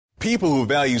People who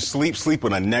value sleep sleep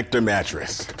on a Nectar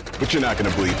mattress. But you're not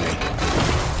going to believe me.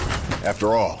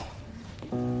 After all,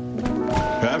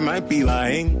 I might be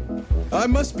lying. I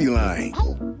must be lying.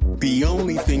 The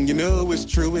only thing you know is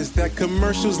true is that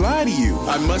commercials lie to you.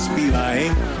 I must be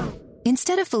lying.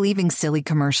 Instead of believing silly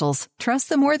commercials, trust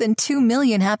the more than 2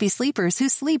 million happy sleepers who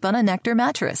sleep on a Nectar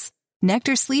mattress.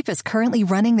 Nectar Sleep is currently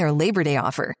running their Labor Day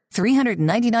offer.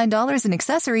 $399 in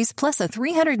accessories plus a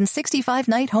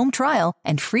 365-night home trial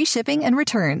and free shipping and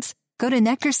returns. Go to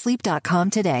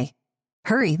NectarSleep.com today.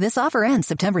 Hurry, this offer ends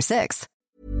September 6th.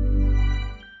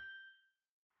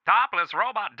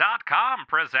 ToplessRobot.com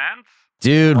presents...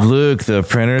 Dude, Luke, the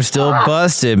printer's still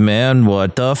busted, man.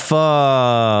 What the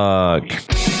fuck?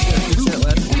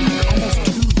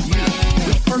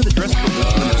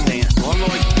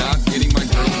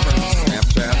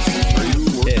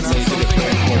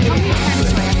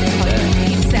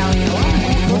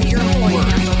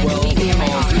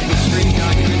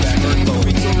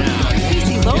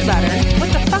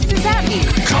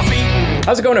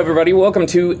 How's it going, everybody? Welcome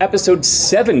to episode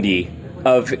 70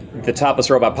 of the Topless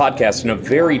Robot Podcast in a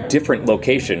very different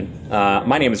location.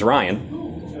 My name is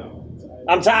Ryan.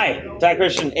 I'm Ty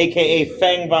Christian, a.k.a.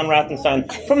 Fang von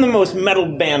Rathenstein, from the most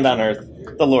metal band on Earth,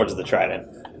 the Lords of the Trident.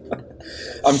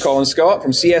 I'm Colin Scott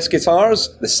from CS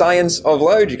Guitars, the science of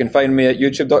loud. You can find me at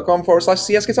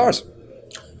youtube.com/CS Guitars.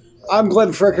 I'm Glenn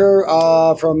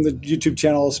Fricker from the YouTube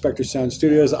channel Spectre Sound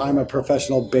Studios. I'm a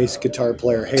professional bass guitar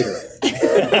player hater.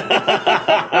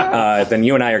 Then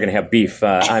you and I are going to have beef.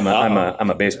 I'm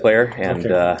a bass player, and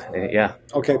yeah.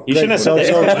 Okay. You shouldn't have said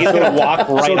that. He's going to walk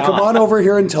right So come off. on over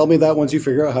here and tell me that once you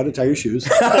figure out how to tie your shoes.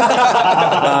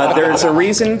 There's a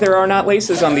reason there are not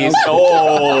laces on these.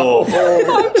 Oh,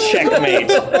 checkmate.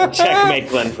 Checkmate,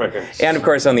 Glenn Fricker. And of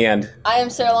course, on the end. I am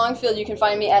Sarah Longfield. You can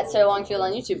find me at Sarah Longfield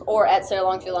on YouTube, or at Sarah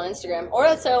Longfield on Instagram, or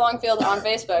at Sarah Longfield on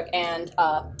Facebook, and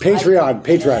Patreon.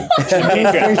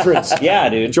 Patrons. Yeah,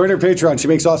 dude. Join her Patreon. She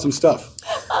makes awesome stuff.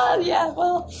 Yeah,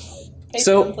 well, Patreon,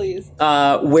 So, please.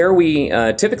 where we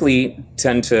typically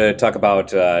tend to talk about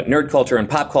nerd culture and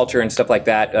pop culture and stuff like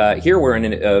that, here we're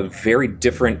in a very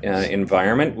different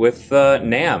environment with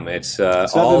NAMM. It's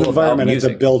It's all not an environment, about it's a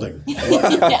music. building.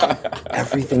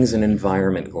 Everything's an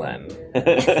environment, Glenn.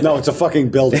 No, it's a fucking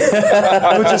building.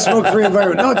 No, it's a smoke-free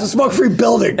environment. No, it's a smoke-free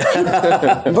building.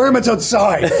 Environment's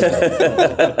outside.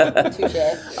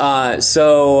 Touche.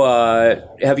 So,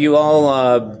 have you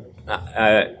all...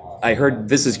 I heard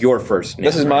this is your first NAMM.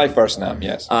 This is my first name,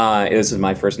 yes. This is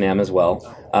my first NAMM as well.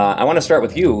 I want to start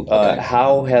with you.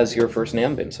 How has your first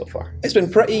NAMM been so far? It's been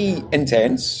pretty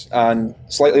intense and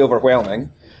slightly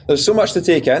overwhelming. There's so much to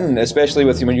take in, especially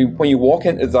with when you walk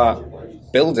into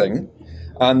that building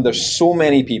and there's so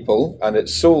many people and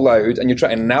it's so loud and you're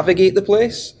trying to navigate the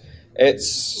place.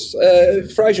 It's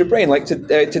fries your brain. Like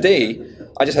today,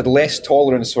 I just had less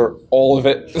tolerance for all of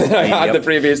it than I had the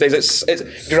previous days.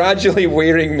 It's gradually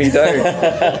wearing me down,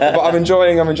 but I'm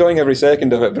enjoying every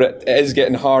second of it. But it is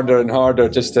getting harder and harder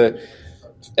just to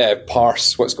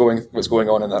parse what's going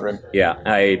on in that room. Yeah,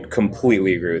 I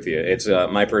completely agree with you. It's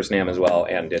my first NAMM as well,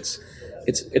 and it's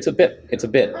a bit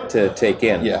to take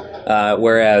in. Yeah.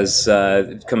 Whereas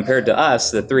compared to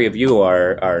us, the three of you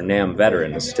are NAMM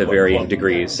veterans to varying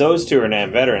degrees. Those two are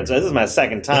NAMM veterans. This is my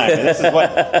second time. And this is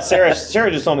what Sarah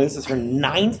just told me. This is her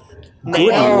ninth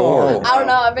Good Lord. I don't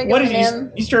know. I've been What going did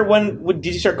to you start when?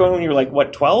 Did you start going when you were like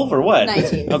what, 12 or what?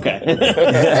 19. Okay. We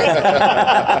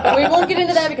won't get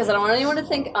into that because I don't want anyone to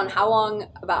think on how old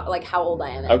I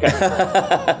am.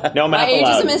 Okay. No My math age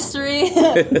allowed. is a mystery.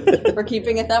 We're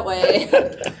keeping it that way.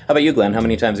 How about you, Glenn? How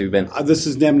many times have you been? This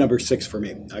is NAMM number 6 for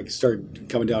me. I started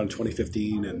coming down in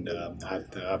 2015, and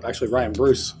actually Ryan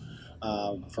Bruce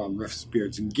from Riffs,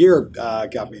 Beards, and Gear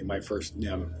got me my first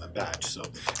NAMM badge. So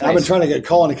I've been trying to get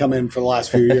Colin to come in for the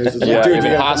last few years. It's like, Yeah, dude, you've you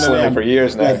been gotta come to hassling him NAMM. for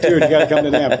years now. Yeah, dude, you got to come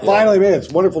to NAMM. Finally, man,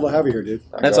 it's wonderful to have you here, dude.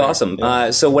 That's awesome.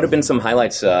 So what have been some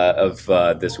highlights of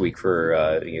this week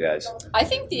for you guys? I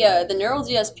think the Neural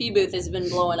GSP booth has been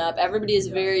blowing up. Everybody is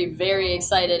very, very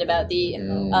excited about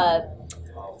the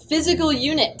physical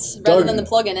unit rather than the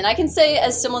plugin. And I can say,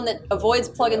 as someone that avoids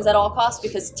plugins at all costs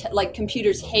because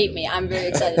computers hate me, I'm very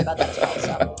excited about that as well. So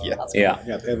that's cool. Yeah.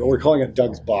 Yeah, and we're calling it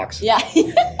Doug's Box. Yeah.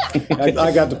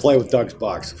 I got to play with Doug's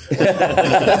Box.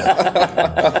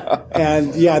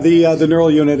 And yeah, the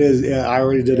neural unit is, I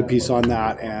already did a piece on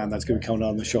that, and that's going to be coming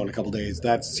on the show in a couple days.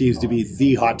 That seems to be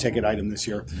the hot ticket item this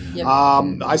year. Yep.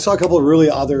 I saw a couple of really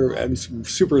other and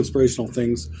super inspirational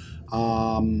things.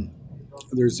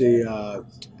 There's a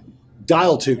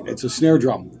dial tune. It's a snare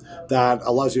drum that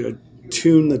allows you to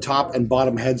tune the top and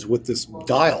bottom heads with this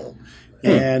dial.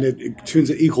 and it tunes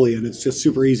it equally, and it's just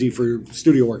super easy for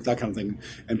studio work, that kind of thing.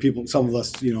 And people, some of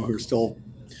us, who are still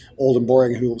old and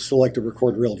boring, who still like to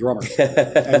record real drummers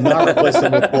and not replace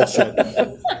them with bullshit.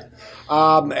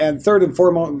 And third and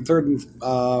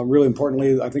really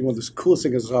importantly, I think one of the coolest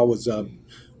things I saw was a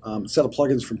set of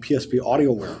plugins from PSP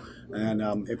AudioWare.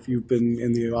 And if you've been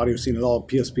in the audio scene at all,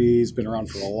 PSP's been around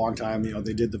for a long time.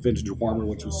 They did the Vintage Warmer,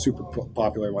 which was super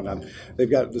popular and whatnot. They've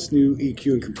got this new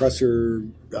EQ and compressor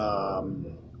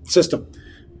system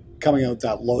coming out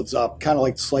that loads up, kind of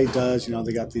like Slate does.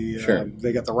 They got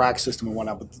the rack system and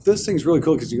whatnot. But this thing's really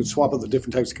cool because you can swap out the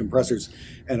different types of compressors,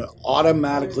 and it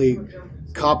automatically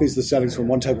copies the settings from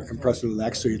one type of compressor to the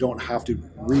next, so you don't have to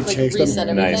reset them.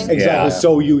 Everything. Nice. Exactly. Yeah.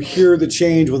 So you hear the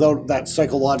change without that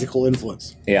psychological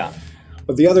influence. Yeah.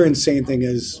 But the other insane thing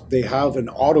is they have an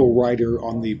auto writer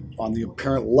on the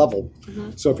apparent level.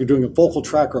 Mm-hmm. So if you're doing a vocal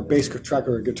track or a bass track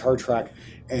or a guitar track,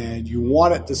 and you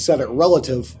want it to set it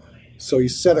relative, so you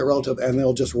set it relative, and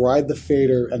they'll just ride the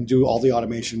fader and do all the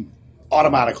automation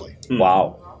automatically.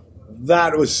 Wow.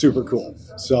 That was super cool.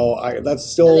 So that's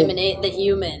still eliminate the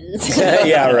humans.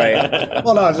 Yeah, right.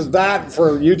 Well, no, just that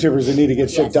for YouTubers who need to get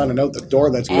shit done and out the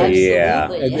door. That's great. Yeah.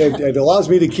 It allows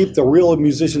me to keep the real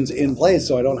musicians in place,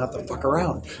 so I don't have to fuck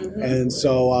around. Mm-hmm. And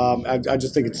so I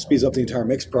just think it speeds up the entire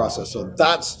mix process. So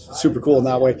that's super cool in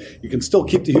that way. You can still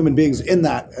keep the human beings in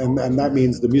that, and that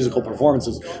means the musical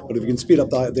performances. But if you can speed up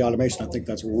the automation, I think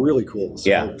that's really cool. So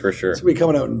Yeah, for sure. it's going to be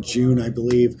coming out in June, I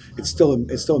believe. It's still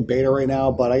in beta right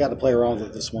now, but I got to play around with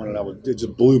it this morning. It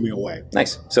just blew me away.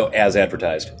 Nice. So as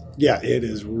advertised. Yeah, it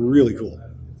is really cool.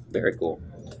 Very cool.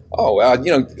 Oh,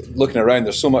 looking around,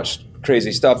 there's so much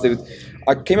crazy stuff.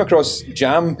 I came across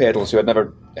Jam pedals who I'd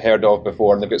never heard of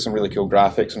before, and they've got some really cool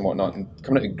graphics and whatnot. And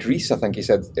coming out of Greece, I think he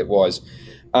said it was.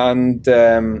 And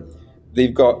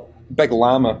they've got Big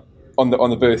Llama on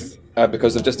the booth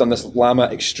because they've just done this Llama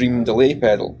Extreme Delay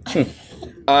pedal.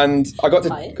 And I got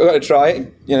to try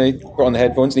it, put on the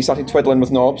headphones, and he started twiddling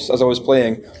with knobs as I was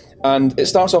playing. And it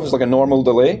starts off as like a normal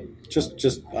delay.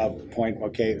 Just point.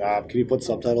 Okay, can you put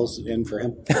subtitles in for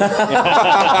him?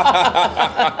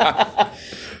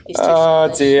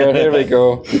 Oh dear, here we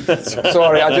go.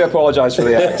 Sorry, I do apologise for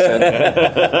the accent.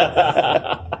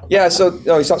 Yeah, so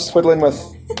he starts twiddling with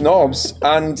knobs,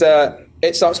 and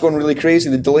it starts going really crazy.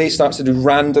 The delay starts to do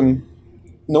random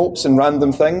notes and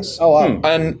random things. Oh wow!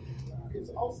 And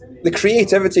the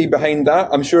creativity behind that,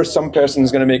 I'm sure some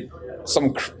person's going to make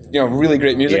some really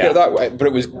great music out of that, but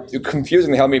it was confusing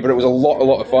the hell me, but it was a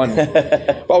lot of fun.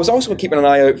 But I was also keeping an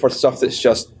eye out for stuff that's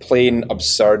just plain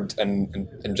absurd and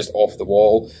just off the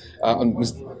wall. I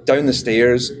was down the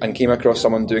stairs and came across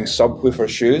someone doing subwoofer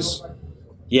shoes.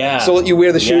 Yeah. So you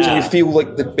wear the shoes and you feel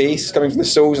like the bass coming from the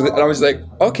soles, and I was like,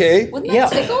 okay. Wouldn't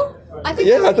that tickle? I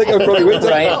think I probably would.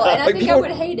 Right. And I Like, think I would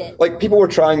hate it. Like people were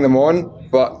trying them on,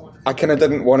 but I kind of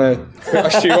didn't want to put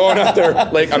a shoe on after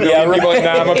like a million people like,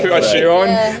 nah, I'm gonna put a shoe on.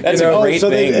 Yeah. That's a great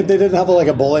so thing. they didn't have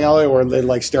a bowling alley where they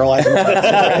like sterilize them.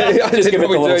 I Just give it a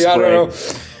little I don't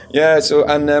spray. know. Yeah. So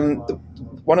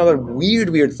one other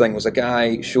weird thing was a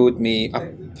guy showed me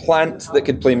a plant that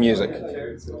could play music.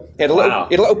 He had a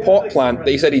little pot plant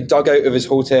that he said he dug out of his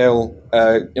hotel,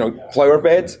 flower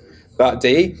bed that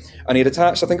day, and he had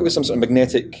attached, I think it was some sort of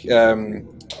magnetic,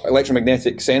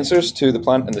 electromagnetic sensors to the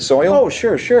plant in the soil. Oh,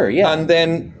 sure, yeah. And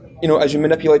then, as you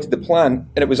manipulated the plant,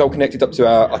 and it was all connected up to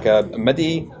a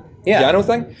MIDI piano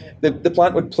thing, the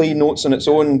plant would play notes on its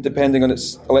own depending on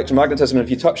its electromagnetism. And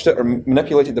if you touched it or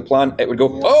manipulated the plant, it would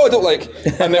go, oh, I don't like,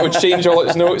 and it would change all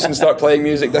its notes and start playing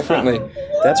music differently.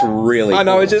 That's really I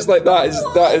know, cool. it's just like that is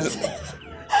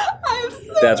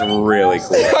That's really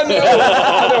cool. I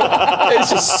know. It's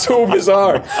just so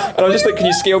bizarre. And I was just like, can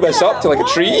you scale this up to like a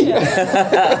tree?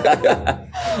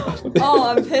 Oh,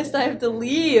 I'm pissed. I have to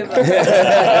leave. Find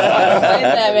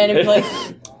that man and be like,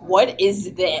 what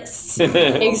is this?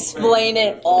 Explain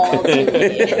it all to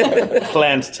me.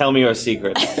 Plant, tell me your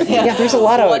secret. Yeah, there's a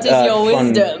lot of What is your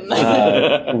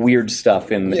wisdom? weird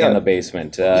stuff in the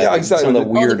basement. Yeah, exactly. Some of the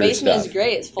Oh, weirder the basement stuff. is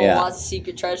great. It's full of lots of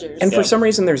secret treasures. And for some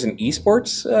reason, there's an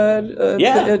esports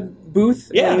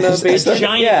booth Yeah, in the it's a basement.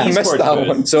 giant Yeah. I missed that esports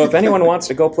one. booth. So if anyone wants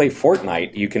to go play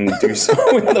Fortnite, you can do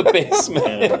so in the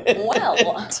basement.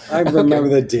 well, I remember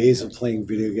the days of playing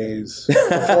video games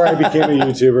before I became a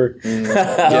YouTuber.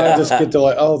 Now I just get to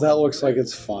like, oh, that looks like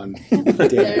it's fun.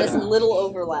 there's little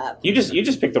overlap. You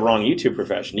just picked the wrong YouTube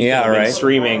profession. You Yeah, could have been right.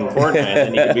 streaming Fortnite,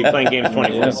 and you could be playing games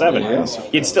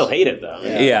 24/7. You'd still hate it though.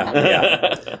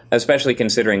 Yeah. Especially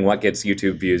considering what gets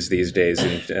YouTube views these days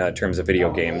in terms of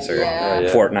video games or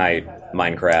Fortnite Fortnite,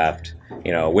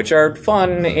 Minecraft, which are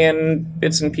fun in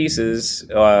bits and pieces,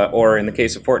 or in the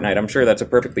case of Fortnite, I'm sure that's a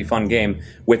perfectly fun game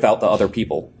without the other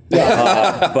people.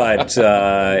 But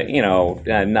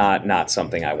not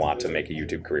something I want to make a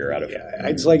YouTube career out of.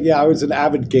 It's like, I was an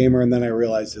avid gamer, and then I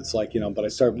realized it's like, but I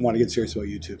started wanting to get serious about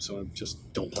YouTube, so I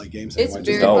just don't play games anymore. It's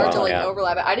very hard to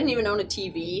overlap it. I didn't even own a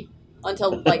TV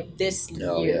until like this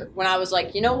year when I was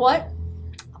like, you know what?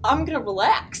 I'm going to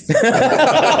relax. I'm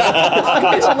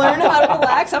going to learn how to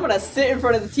relax. I'm going to sit in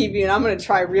front of the TV and I'm going to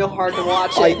try real hard to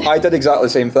watch it. I did exactly the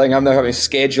same thing. I'm now having to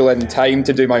schedule in time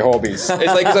to do my hobbies. It's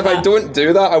like, 'cause if I don't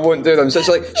do that, I won't do them. So it's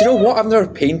like, do you know what? I've never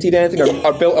painted anything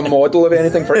or built a model of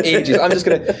anything for ages. I'm going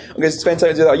to spend time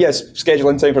to do that. Yes,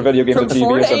 scheduling time for video games From on TV 4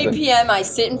 or to something. 8 p.m., I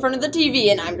sit in front of the TV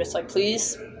and I'm just like,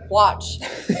 please watch.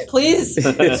 Please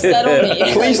settle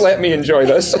me. Please let me enjoy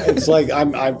this. It's like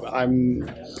I'm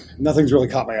nothing's really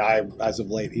caught my eye as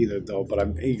of late either, though. But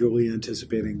I'm eagerly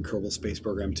anticipating Kerbal Space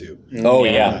Program 2. Oh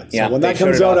yeah. So when that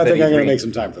comes out, I think I'm going to make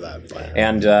some time for that.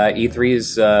 And E3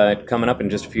 is coming up in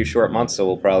just a few short months, so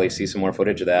we'll probably see some more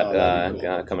footage of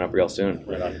that coming up real soon.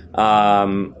 Right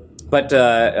on. But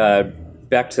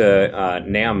back to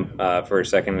NAM for a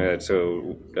second.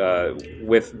 So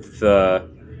with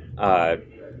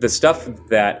the stuff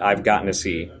that I've gotten to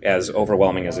see, as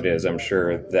overwhelming as it is, I'm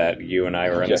sure that you and I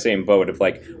are in the same boat of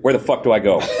like, where the fuck do I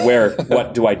go?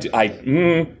 What do I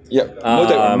do? No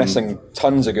doubt we're missing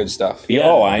tons of good stuff.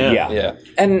 Yeah.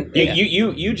 And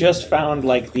you just found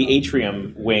like the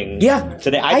atrium wing. Yeah.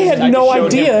 Today. I had no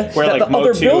idea where that like the other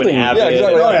Motu building and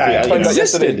Avid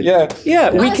existed. Yeah.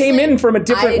 We Honestly, came in from a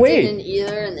different I way. didn't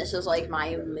either, and this was like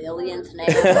my millionth name.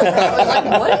 I was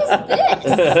like, what is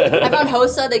this? I found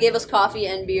Hosa. They gave us coffee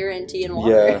and beer and tea and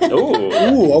water. Yeah.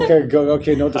 Ooh,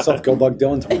 okay. Note to self: go bug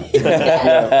Dylan tomorrow.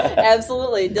 Yes,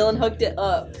 absolutely. Dylan hooked it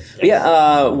up.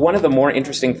 One of the more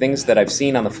interesting things that I've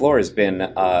seen on the floor has been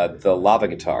the lava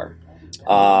guitar.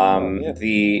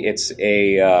 It's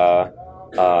a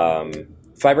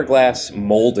fiberglass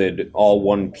molded all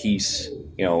one piece,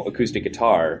 acoustic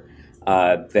guitar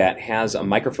that has a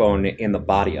microphone in the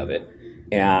body of it,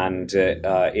 and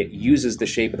it uses the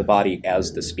shape of the body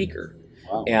as the speaker.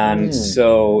 Wow. And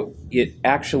so it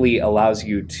actually allows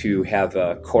you to have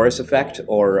a chorus effect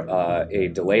or a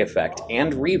delay effect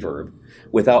and reverb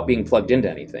without being plugged into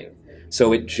anything.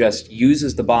 So it just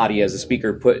uses the body as a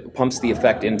speaker, pumps the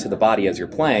effect into the body as you're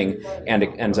playing, and it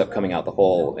ends up coming out the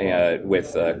whole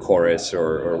with chorus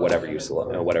or whatever you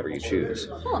choose,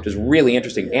 which is really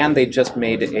interesting. And they just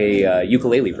made a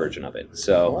ukulele version of it,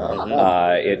 so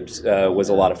it was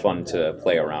a lot of fun to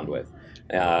play around with.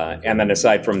 And then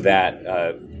aside from that,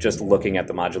 just looking at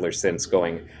the modular synths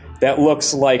going, that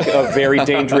looks like a very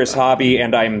dangerous hobby,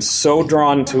 and I'm so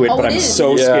drawn to it, but I'm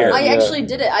so scared. I actually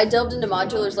did it. I delved into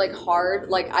modulars like hard.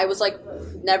 Like I was like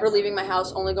never leaving my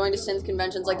house, only going to synth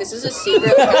conventions. Like this is a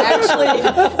secret. Like, actually,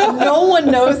 no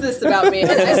one knows this about me. And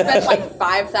I spent like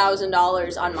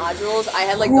 $5,000 on modules. I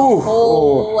had like the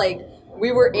whole like.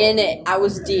 We were in it. I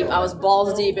was deep. I was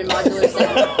balls deep in modular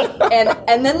synth.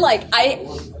 And then like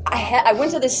I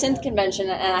went to this synth convention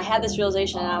and I had this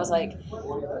realization and I was like,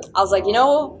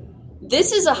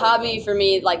 this is a hobby for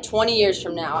me like 20 years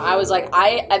from now. I was like,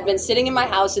 I've been sitting in my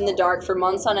house in the dark for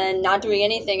months on end, not doing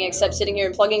anything except sitting here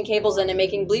and plugging cables in and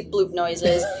making bleep bloop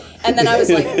noises. And then I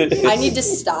was like, I need to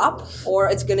stop or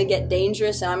it's going to get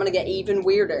dangerous and I'm going to get even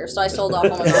weirder. So I sold off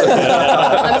all my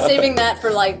modules. I'm saving that for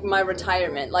like my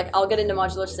retirement. Like I'll get into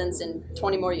modular synths in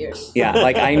 20 more years. Yeah,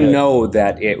 like I know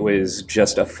that it was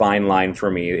just a fine line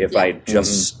for me. If I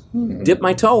just dip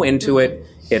my toe into it,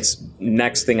 it's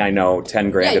next thing I know, 10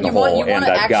 grand in the hole, and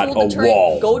I've got a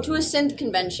wall. Go to a synth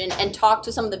convention and talk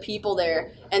to some of the people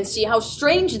there and see how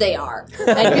strange they are.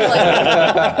 And be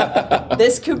like,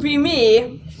 this could be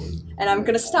me, and I'm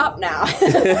going to stop now.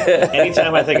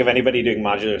 Anytime I think of anybody doing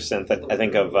modular synth, I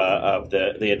think of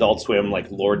the Adult Swim,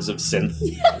 like Lords of Synth,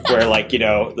 where like, If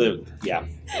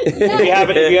you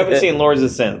haven't seen Lords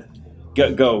of Synth,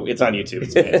 go. It's on YouTube.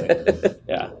 It's amazing.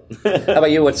 Yeah. How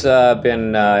about you? What's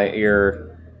been your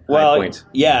high point?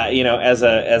 Yeah, as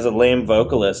a lame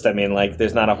vocalist, I mean, like,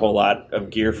 there's not a whole lot of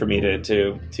gear for me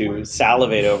to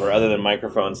salivate over other than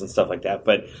microphones and stuff like that.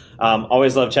 But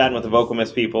always love chatting with the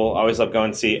Vocalist people. Always love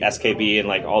going to see SKB and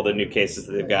like all the new cases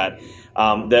that they've got.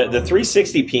 The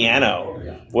 360 piano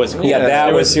was cool. Yeah,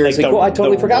 that was seriously cool. I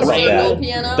totally forgot about that.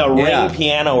 Piano? The ring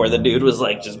piano where the dude was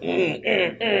like just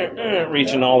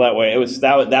reaching all that way.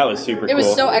 That was super cool. It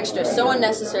was so extra, so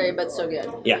unnecessary, but so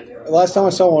good. Yeah. The last time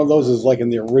I saw one of those was like in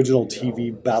the original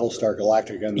TV Battlestar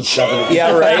Galactica in the 70s.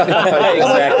 Yeah, right.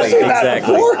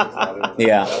 Exactly.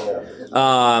 Yeah.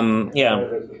 Yeah.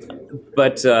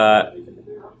 But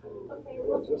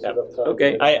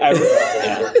Okay.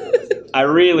 I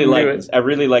really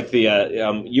like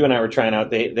the. You and I were trying out.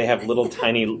 They have little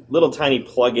tiny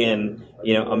plug-in,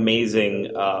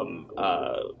 amazing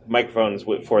microphones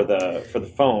for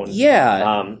the phone.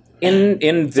 Yeah.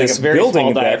 In this like a very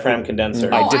building small that diaphragm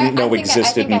condenser. I didn't know I think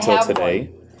existed I until have today.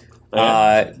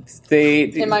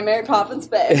 in my Mary Poppins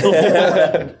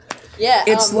bag. Yeah.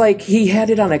 It's like he had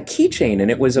it on a keychain,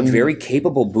 and it was a very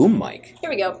capable boom mic. Here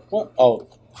we go. Oh,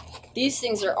 These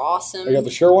things are awesome. I got the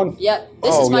Shure one. Yeah,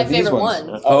 this Oh, is my yeah, these favorite ones.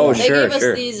 one. Oh, They sure, gave us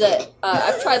sure. these.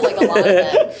 I've tried like a lot of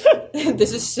them.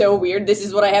 This is so weird. This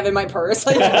is what I have in my purse.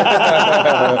 Anyways,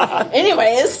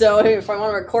 so if I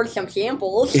want to record some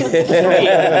samples, I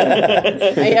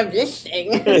have this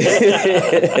thing.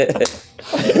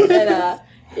 And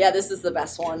yeah, this is the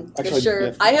best one. For Actually, sure.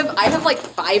 yeah. I have like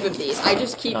 5 of these. I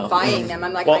just keep buying them.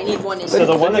 I'm like, I need one. So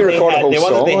the one that You they record a had, whole the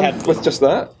one that song they on- had. with just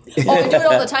that? Oh, I do it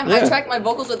all the time. I track my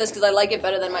vocals with this because I like it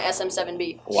better than my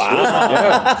SM7B.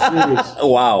 Wow.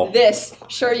 Wow. This,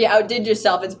 sure, you outdid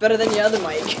yourself. It's better than your other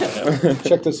mic.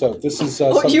 Check this out. This is.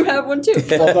 Oh, you have one too.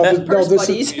 Purse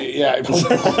buddies. Yeah.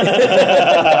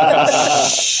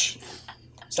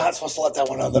 It's not supposed to let that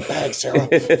one out of the bag, Sarah.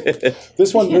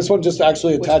 This one just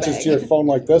actually attaches bag? to your phone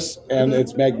like this, and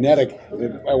it's magnetic.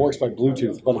 It works by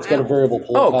Bluetooth, but it's got a variable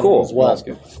pull Oh, pattern cool. as well. That's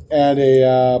good. And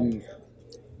a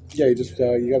you just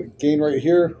you got a gain right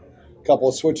here, a couple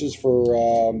of switches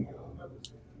for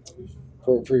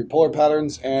your polar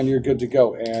patterns, and you're good to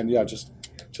go. And yeah, just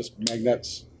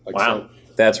magnets. Like Wow.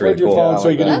 That's Right really to your cool. phone, so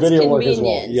you can do That's video work as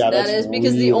well. convenient. Yeah, that that's is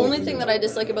because really the only thing convenient. that I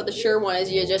dislike about the Shure one is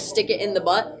you just stick it in the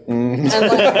butt, and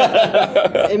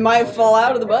like, it might fall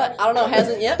out of the butt. I don't know, it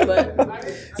hasn't yet, but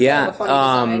it's Yeah. kind of a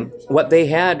funny design. What they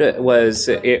had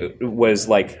was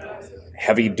like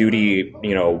heavy duty,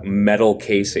 metal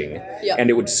casing, Yep. and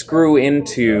it would screw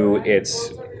into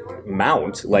its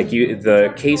mount. Like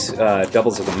the case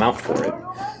doubles as a mount for it,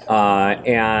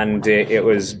 and it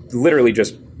was literally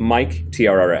just mic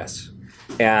TRRS.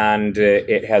 And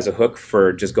it has a hook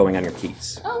for just going on your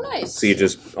keys. Oh, nice. So you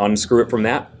just unscrew it from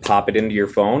that, pop it into your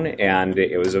phone, and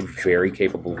it was a very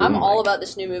capable boom I'm all mic. about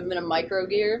this new movement of micro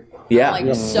gear. Yeah, I'm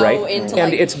like so right. into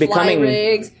And like it's fly becoming-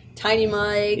 rigs, tiny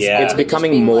mics. Yeah. It's all of it just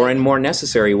becoming being, more like, and more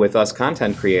necessary with us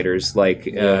content creators, like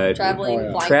traveling, Oh,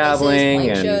 yeah. flying traveling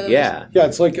places, and playing shows. yeah. Yeah,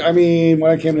 it's like, I mean,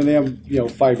 when I came to NAMM,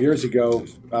 5 years ago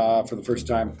for the first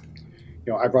time,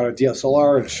 I brought a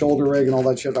DSLR and a shoulder rig and all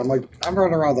that shit. I'm like, I'm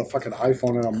running around with a fucking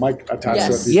iPhone and a mic attached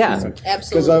Yes. to it. Yeah. Because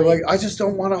Absolutely. I'm like, I just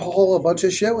don't want to haul a bunch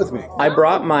of shit with me. I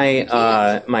brought my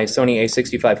my Sony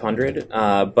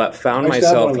A6500, but found I used to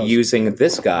have one myself of those. using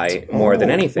this guy more than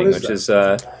Oh, anything, what is which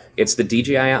that? is it's the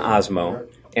DJI Osmo,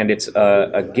 and it's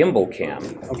a gimbal cam.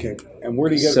 Okay, and where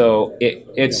do you get? So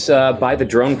it's by the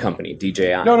drone company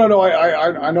DJI. No.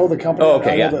 I know the company. Oh,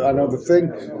 okay, I know the thing.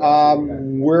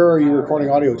 Where are you recording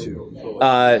audio to?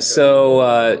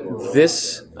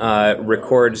 This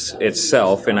records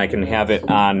itself, and I can have it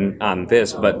on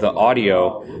this. But the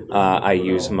audio, I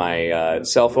use my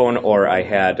cell phone, or I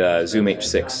had Zoom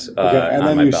H6. Okay, and on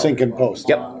then my you belt. sync and post.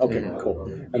 Yep. Okay, cool.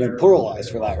 And then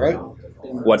pluralize for that, right?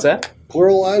 What's that?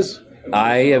 Pluralize.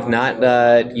 I have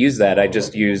not used that. I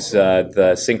just use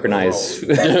the synchronize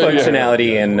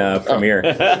functionality in Premiere.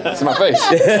 It's in my face.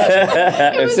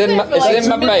 It's in my face.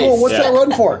 Cool. What's that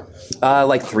run for?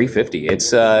 Like 350.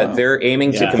 It's they're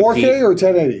aiming to Yeah. compete 4K or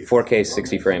 1080? 4K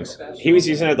 60 frames. He was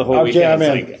using it the whole Okay, weekend.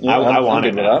 I'm It's in. like, I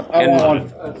wanted that. I And-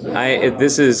 want one.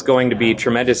 This is going to be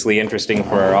tremendously interesting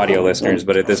for our audio listeners,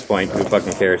 but at this point, who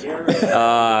fucking cares?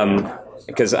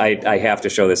 Because I have to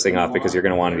show this thing off because you're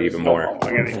going to want it even more.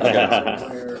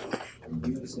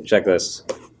 Check this.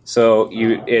 So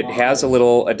it has a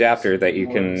little adapter that you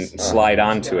can slide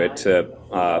onto it to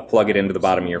plug it into the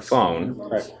bottom of your phone,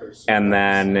 Right. and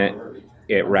then it Can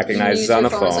you recognizes use on your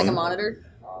the phone as like a phone, monitor?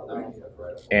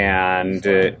 and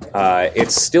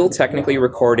it's still technically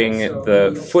recording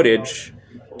the footage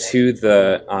to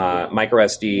the micro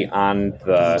SD on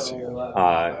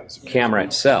the camera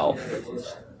itself,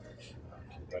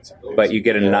 but you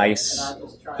get a nice,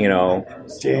 Damn.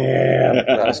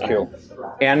 That's cool.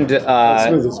 and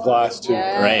Smooth as glass, too.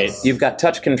 Yes. Right. you've got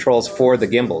touch controls for the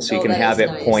gimbal, so you Oh, can that have is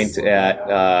it nice. point at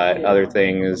other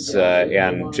things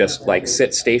and just like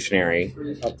sit stationary.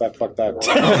 Fuck that.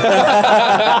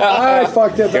 I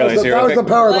fucked it. Here, let me see real That was the quick.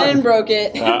 power Glenn button. broke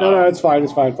it. No, it's fine.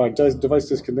 Device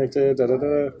disconnected.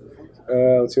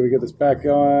 Let's see if we get this back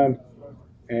going.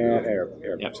 And air.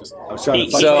 Yep. I was trying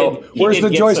to find So, He where's did the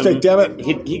get joystick, some- damn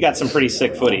it? He got some pretty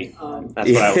sick footy.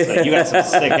 That's what I would say. You got some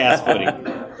sick ass footy.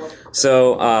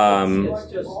 So, all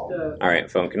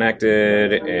right, phone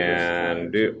connected,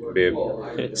 and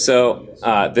so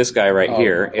this guy right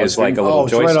here is like a little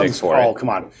it's right joystick for it. Oh, come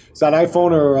on. Is that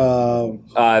iPhone or...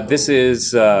 This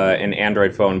is an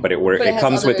Android phone, but it has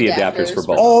comes with other the adapters for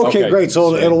both. Oh, okay, great.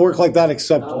 So it'll work like that,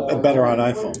 except better on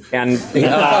iPhone. And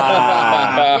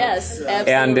Yes,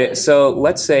 absolutely. and so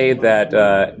let's say that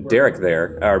Derek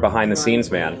there, our behind the scenes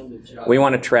man, we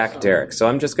want to track Derek. So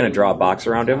I'm just going to draw a box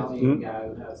around him.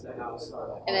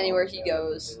 And anywhere he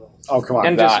goes. Oh, come on.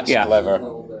 And That's just,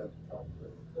 clever.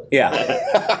 Yeah.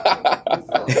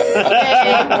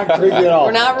 Not creepy at all.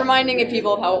 We're not reminding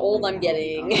people of how old I'm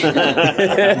getting.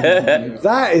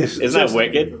 That is... Isn't that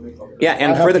wicked? Yeah,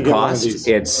 and I have for the to get one of cost, these.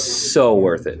 it's so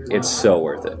worth it. It's so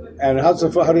worth it. And how do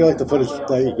you like the footage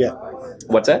that you get?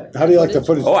 What's that? How do you like the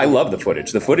footage? Oh, I love the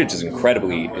footage. The footage is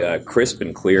incredibly crisp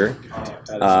and clear.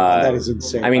 That is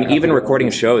insane. I mean, even recording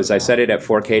shows, I set it at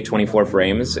 4K, 24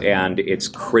 frames, and it's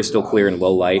crystal clear in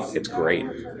low light. It's great.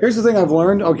 Here's the thing I've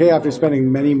learned, okay, after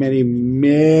spending many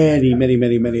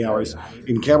hours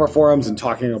in camera forums and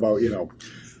talking about,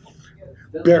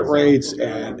 bit rates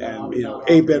and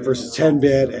 8-bit versus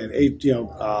 10-bit and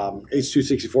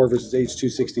H.264 versus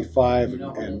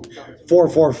H.265 and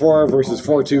 444 versus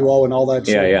 420 and all that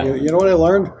shit. Yeah. You know what I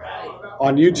learned?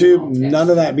 On YouTube, none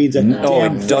of that means a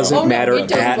damn it doesn't Oh, no, matter it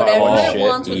does at whatever all. it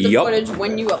wants with the Yup. footage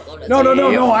when you upload it.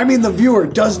 No. I mean, the viewer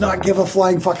does not give a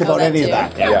flying fuck about that any of too.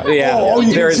 that. Yeah,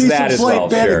 you there can is see that some as slight well,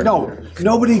 bending. sure. No,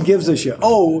 nobody gives a shit.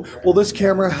 Oh, well, this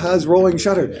camera has rolling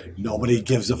shutter. Nobody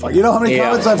gives a fuck. You know how many Yeah.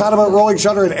 comments I've had about rolling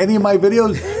shutter in any of my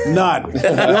videos? None. I've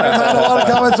had a lot of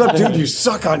comments of, dude, you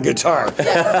suck on guitar.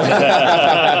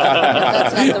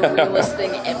 That's not the realest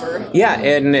thing ever. Yeah,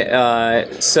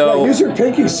 and so Use your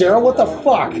pinky, Sarah. What the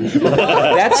fuck?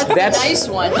 that's a nice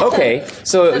one. Okay,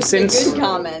 so That's since the good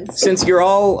comments. since you're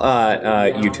all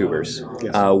YouTubers,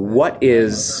 what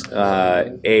is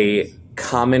a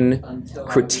common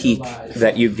critique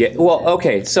that you get? Well,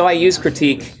 okay, so I use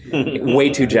critique way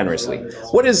too generously.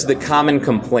 What is the common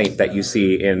complaint that you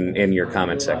see in your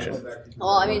comment section?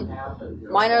 Well, I mean,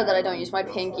 mine are that I don't use my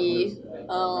pinky.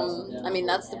 I mean,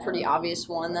 that's the pretty obvious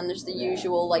one. Then there's the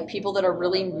usual, like, people that are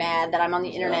really mad that I'm on the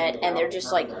internet and they're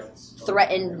just, like,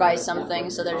 threatened by something.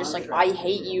 So they're just like, I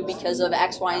hate you because of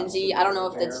X, Y, and Z. I don't know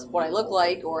if that's what I look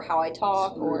like or how I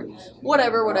talk or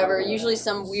whatever. Usually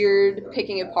some weird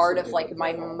picking apart of, like,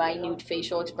 my minute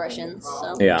facial expressions.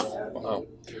 So Yeah.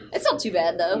 it's not too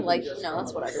bad, though. Like,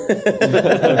 that's what I do.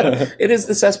 It is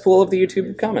the cesspool of the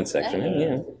YouTube comment section.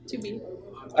 Yeah. To be.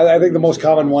 I think the most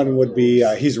common one would be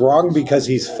he's wrong because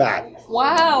he's fat.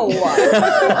 Wow.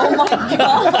 Oh, my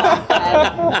God.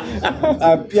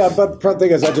 Yeah, but the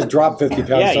thing is, I just dropped 50 pounds.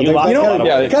 Yeah, so you lost that a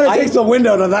lot of kind of takes the wind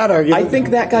out of that argument. I think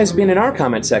that guy's been in our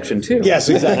comment section too. Yes,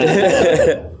 exactly.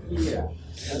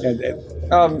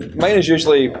 Mine is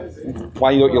usually,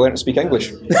 why don't you learn to speak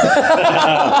English?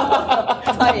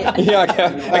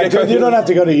 Yeah, You don't have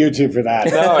to go to YouTube for that.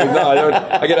 No, I don't.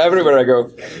 I get it everywhere I go.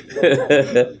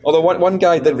 Although one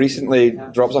guy did recently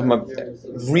drop something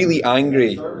really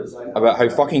angry about how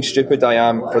fucking stupid I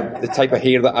am for the type of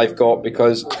hair that I've got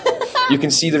because you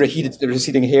can see the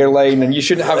receding hairline and you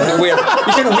shouldn't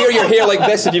wear your hair like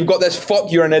this if you've got this.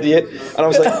 Fuck, you're an idiot. And I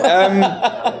was like,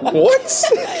 what?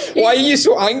 Why are you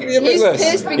so angry about He's this?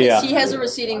 pissed because Yeah. he has a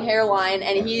receding hairline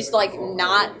and he's like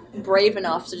not brave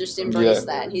enough to just embrace Yeah.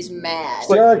 that and he's mad.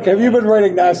 Derek, have you been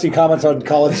writing nasty comments on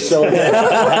college shows?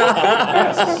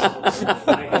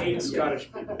 I hate Scottish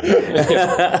people.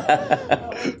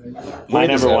 My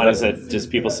number one is that just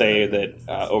people say that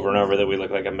over and over that we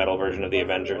look like a metal version of the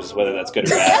Avengers, whether that's good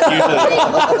or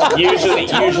bad. Usually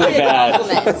bad.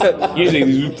 Compliment. Usually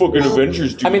these fucking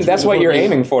Avengers do. I mean, that's what you're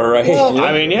aiming for, right?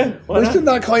 I mean, yeah. At least they're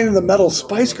not calling them the Metal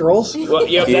Spice Girls. Well,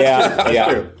 yeah, that's Yeah, true. That's yeah.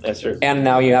 true. That's true. And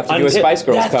now you have to do a Spice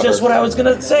Girls That's cover. just what I was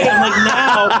gonna say. I'm like,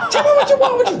 now, tell me what you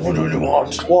want. What do you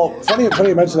want? Well, funny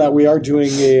you mention that. We are doing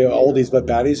oldies but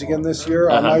baddies again this year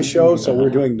on my show, so we're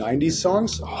doing 90s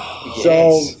songs.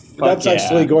 So that's yeah.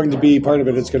 actually going to be part of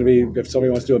it. It's going to be if somebody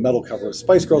wants to do a metal cover of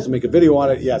Spice Girls and make a video on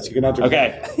it. Yes, you can enter.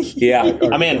 Okay. Yeah,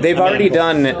 I'm in. They've I'm already in.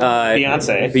 done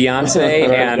Beyonce.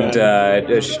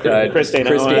 and Christine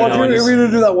Well, if Owens. you're going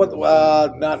to do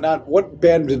that, what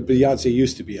band did Beyonce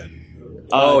used to be in?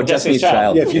 Oh, Destiny's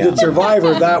Child. Yeah, if you did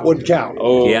Survivor, that would count.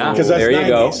 Oh, Yeah, because that's there you 90s.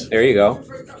 go. There you go.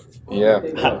 Yeah.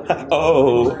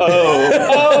 Oh.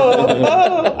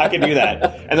 I can do that.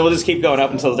 And then we'll just keep going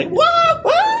up until it's like, whoa,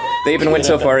 whoa. They even went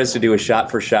so far as to do a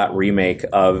shot-for-shot remake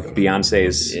of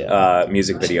Beyonce's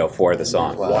music video for the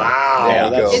song. Wow. Yeah.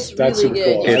 It's really super good.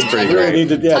 cool. It's pretty great.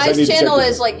 Ty's channel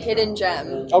is like Hidden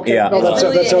Gem. Okay, Yeah. no, that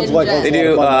It's sounds like really They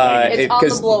do It's on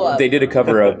the blow up. they did a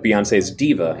cover of Beyonce's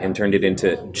Diva and turned it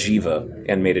into Jiva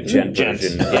and made a gent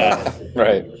version. Yeah.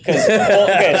 Right.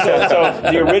 So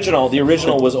the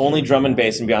original was only drum and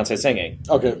bass and Beyonce singing.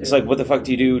 Okay. It's like, what the fuck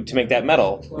do you do to make that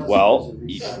metal? Well,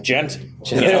 gent.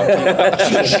 You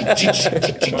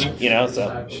know,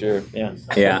 so Sure. yeah.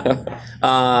 Yeah.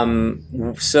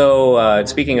 So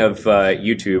speaking of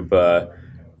YouTube,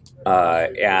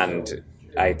 and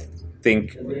I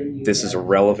think this is a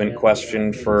relevant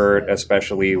question for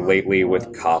especially lately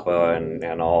with COPPA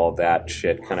and all that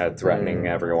shit kind of threatening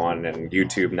everyone and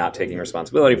YouTube not taking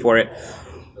responsibility for it.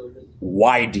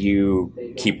 Why do you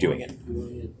keep doing it?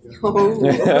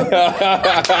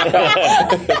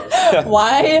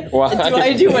 Why do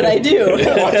I do what I do?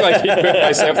 Why do I keep putting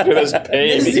myself through this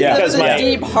pain? That was a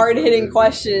deep, hard-hitting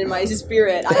question in my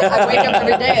spirit. I wake up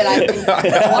every day and I think, why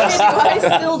do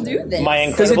I still do this? My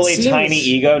incredibly tiny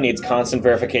ego needs constant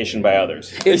verification by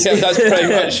others. That's pretty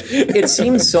much. It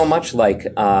seems so much like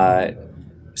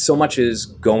so much is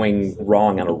going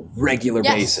wrong on a regular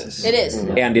basis. It is.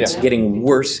 And it's getting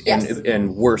worse Yes.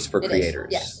 and worse for It is. creators.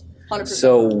 Yes. 100%.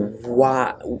 So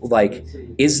why,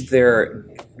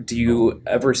 do you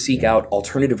ever seek out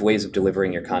alternative ways of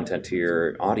delivering your content to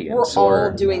your audience? We're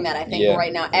all doing that, I think, Yeah.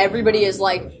 right now. Everybody is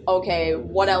like, okay,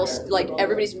 what else? Like,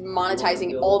 everybody's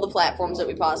monetizing all the platforms that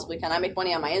we possibly can. I make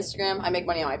money on my Instagram. I make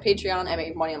money on my Patreon. I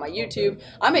make money on my YouTube.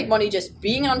 I make money just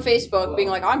being on Facebook, being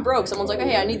like, I'm broke. Someone's like,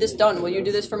 hey, I need this done. Will you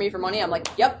do this for me for money? I'm like,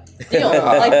 yep, deal.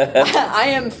 Like, I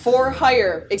am for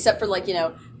hire, except for, like,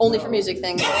 only for music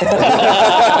things.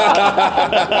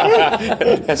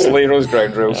 That's Lero's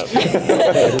ground rules.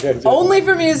 Only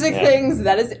for music things.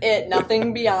 That is it.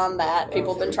 Nothing beyond that.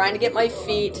 People have been trying to get my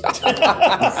feet. So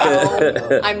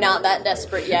I'm not that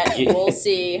desperate yet. We'll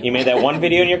see. You made that one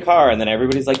video in your car, and then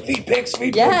everybody's like, feet pics.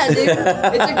 Yeah, dude,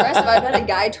 it's aggressive. I've had a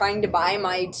guy trying to buy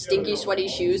my stinky, sweaty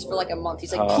shoes for like a month.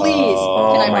 He's like, please,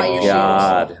 can I buy your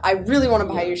shoes? I really want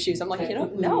to buy your shoes. I'm like,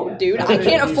 no, dude. I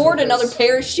can't afford another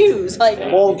pair of shoes. Like,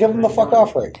 Well, give them the fuck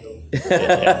off rate.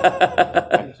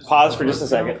 Pause for just a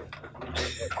second.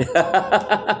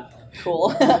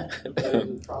 cool.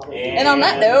 And on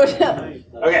that note,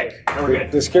 Okay, now we're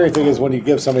good. The scary thing is when you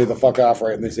give somebody the fuck off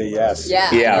rate and they say yes. yeah.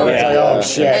 Yeah, I know. right. It's like, oh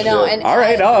shit. I know. And All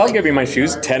right, I'll give you my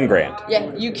shoes, $10,000.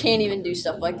 Yeah, you can't even do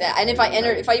stuff like that. And if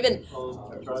I even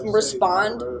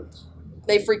respond,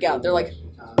 they freak out. They're like,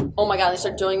 oh my god, they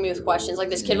start doing me with questions. Like,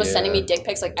 this kid was sending me dick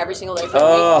pics like every single day for a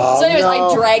week. So anyways,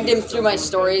 I dragged him through my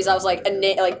stories. I was like,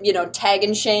 tag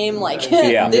and shame, like,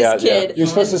 this kid. You're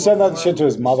supposed to send that shit to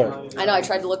his mother. I know, I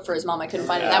tried to look for his mom. I couldn't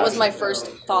find it. That was my first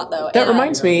thought, though. That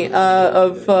reminds me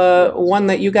of one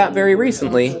that you got very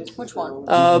recently. Which one?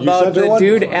 About sent her the one?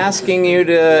 dude asking you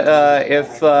to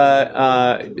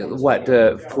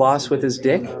floss with his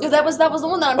dick. Yeah, that was the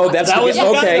one that I'm Oh, talking that's about. the- that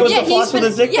okay. was the Yeah, floss with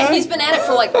his dick guy? he's been at it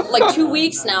for like 2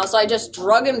 weeks now, so I just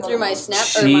drug him through my Snap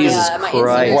or Jesus my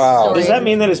Christ. Instagram Wow. story. Does that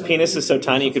mean that his penis is so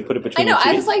tiny you could put it I between know, your I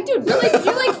teeth? was like, dude, really? Did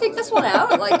you like think this one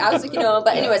out? Like, I was like,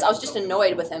 but anyways, I was just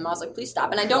annoyed with him. I was like, please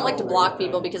stop. And I don't like to block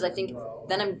people because I think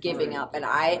then I'm giving up, and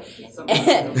I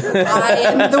am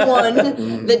the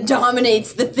one that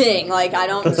dominates the thing. Like, I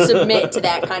don't submit to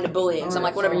that kind of bullying. So I'm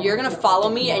like, whatever, you're gonna follow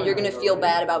me and you're gonna feel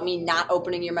bad about me not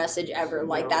opening your message ever.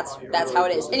 Like, that's how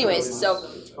it is. Anyways, so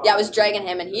yeah, I was dragging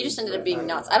him and he just ended up being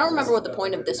nuts. I don't remember what the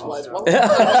point of this was. What was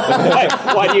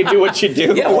Why do you do what you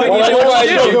do? Yeah, why do you do what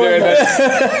you do?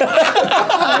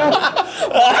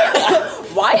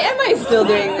 Why am I still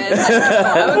doing this? I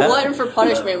don't know. I'm a glutton for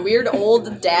punishment. Weird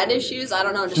old dad issues. I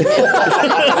don't know. Just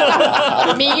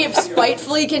me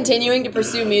spitefully continuing to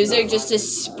pursue music just to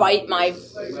spite my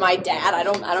dad. I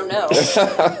don't know.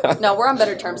 No, we're on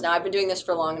better terms now. I've been doing this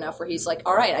for long enough where he's like,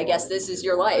 all right, I guess this is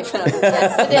your life. And I'm like,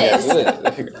 yes,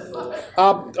 it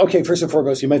is. Okay, first and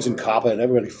foremost, you mentioned COPPA, and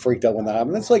everybody freaked out when that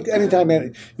happened. It's like anytime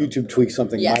YouTube tweaks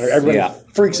something Yes. minor, everybody Yeah.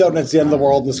 freaks out and it's the end of the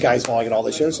world and the sky's falling and all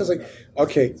this shit. It's just like,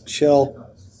 okay, chill.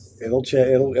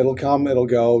 It'll come, it'll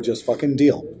go. Just fucking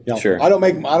deal. Sure. I don't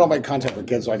make content for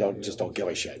kids, so I don't give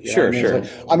a shit. You know Sure, what I mean? sure.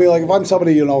 It's like, I mean, like if I'm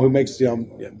somebody who makes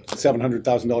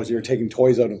 $700,000 a year taking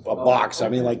toys out of a box, I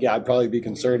mean, like I'd probably be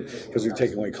concerned because you're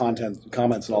taking away comments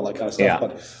and all that kind of stuff. Yeah.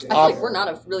 But I feel like we're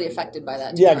not really affected by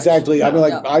that. Too yeah, much. exactly. I mean,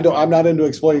 like Yeah. I'm not into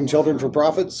exploiting children for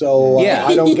profit, so Yeah.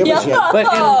 I don't give a shit.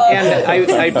 But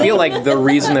and I feel like the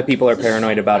reason that people are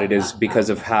paranoid about it is because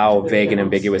of how vague and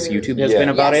ambiguous YouTube has been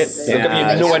about Yes. it. They'll give you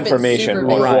And- no I've been information super on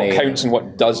vague. Right. what counts and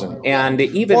what doesn't. And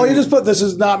even Well, you just put this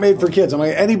is not made for kids. I mean,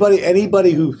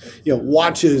 anybody who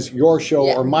watches your show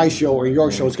Yeah. or my show or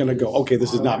your show is going to go, okay,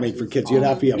 this is not made for kids. You'd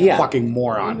have to be a Yeah. fucking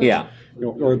moron. Yeah.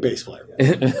 Or a bass player.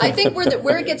 I think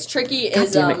where it gets tricky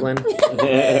is damn it, Glenn.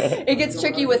 it gets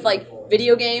tricky with like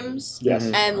video games Yes.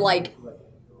 and like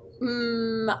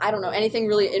I don't know, anything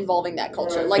really involving that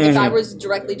culture. Like if I was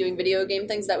directly doing video game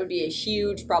things, that would be a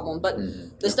huge problem. But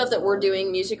the stuff that we're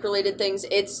doing, music related things,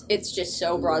 it's just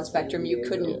so broad spectrum. You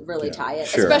couldn't really tie it,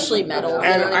 Sure. especially metal. You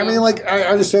And know what I mean, like, I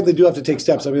understand they do have to take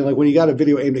steps. I mean, like, when you got a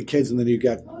video aimed at kids and then you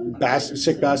got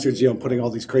sick bastards, putting all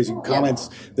these crazy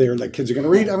comments there like kids are going to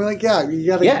read. I mean, like, yeah, you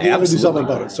got to do absolutely. something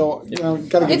about it. So,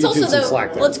 got to give It's YouTube also, some though,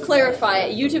 slack there. let's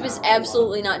clarify, YouTube is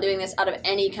absolutely not doing this out of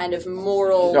any kind of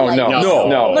moral, No, like, no.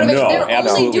 motivation. They're only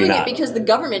absolutely doing not. it because the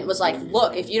government was like,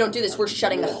 look, if you don't do this, we're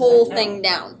shutting the whole thing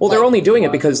down. Well, they're Like, only doing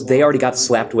it because they already got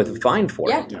slapped with a fine for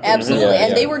Yeah, it. absolutely. Yeah, And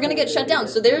yeah. they were going to get shut down.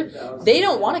 So they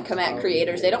don't want to come at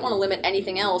creators. They don't want to limit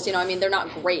anything else. I mean, they're not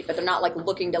great, but they're not like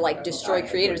looking to like destroy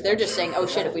creators. They're just saying, oh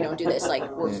shit, if we don't do this,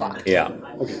 like we're fucked. Yeah.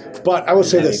 But I will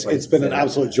say this: it's been an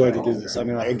absolute joy to do this. I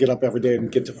mean, I get up every day and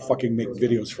get to fucking make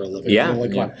videos for a living.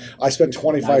 Yeah. I spent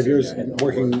 25 years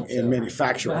working in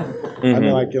manufacturing. I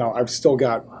mean, like, I've still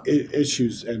got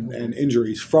issues and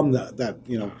injuries from that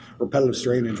repetitive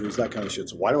strain injuries, that kind of shit.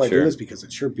 So why do I do Sure. this? Because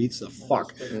it sure beats the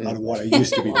fuck out of what I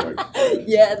used to be doing.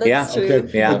 Yeah, that's Yeah. true.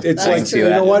 Okay. Yeah, It's I like, can see you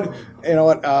that. know what?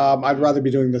 I'd rather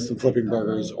be doing this than flipping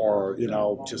burgers or,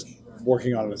 just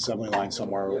working on an assembly line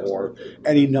somewhere or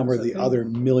any number of the other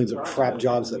millions of crap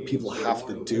jobs that people have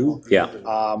to do. Yeah.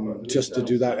 Just to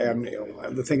do that. And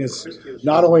the thing is,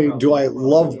 not only do I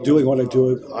love doing what I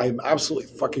do, I'm absolutely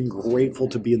fucking grateful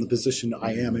to be in the position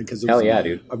I am in because Hell yeah,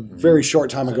 dude. a very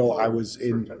short time ago I was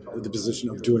in the position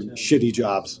of doing shitty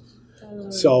jobs.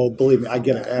 So believe me, I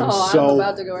get it. And Oh, so I'm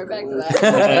about to go right back to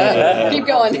that. Keep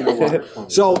going.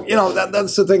 So,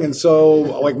 that's the thing. And so,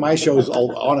 like, my shows,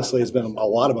 honestly, has been a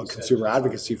lot about consumer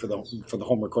advocacy for the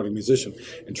home recording musician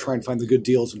and try and find the good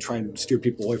deals and try and steer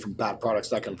people away from bad products,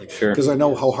 that kind of thing. Sure. Because I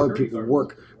know how hard people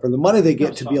work for the money they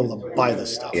get to be able to buy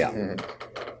this stuff. Yeah.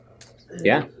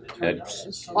 Yeah.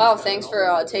 It's- Wow, thanks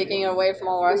for taking it away from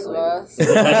all the rest of us.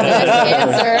 Nice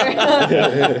answer.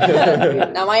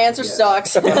 Now my answer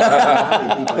sucks.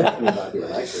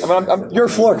 Your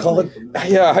floor, Colin.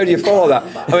 Yeah, how do you follow that?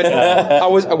 I mean,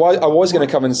 I was going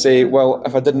to come and say, well,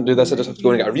 if I didn't do this, I just have to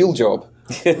go and get a real job.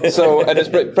 So, and it's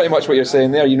pretty much what you're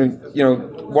saying there.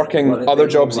 Working other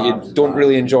jobs that you don't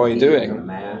really enjoy doing.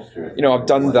 I've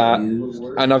done that,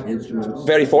 and I'm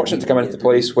very fortunate to come into the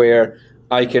place where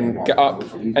I can get up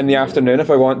in the afternoon if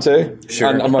I want to,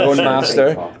 and I'm my own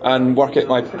master, and work at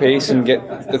my pace and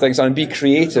get the things done, and be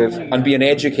creative and be an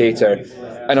educator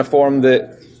in a form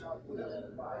that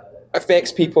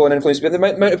affects people and influences. But the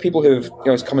amount of people who've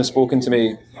come and spoken to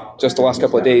me just the last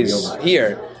couple of days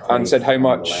here and said how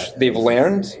much they've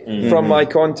learned from my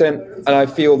content, and I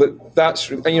feel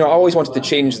that's I always wanted to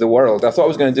change the world. I thought I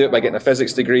was going to do it by getting a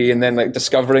physics degree and then like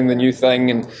discovering the new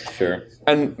thing,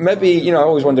 and maybe I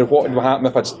always wondered what would happen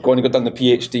if I'd gone and got done the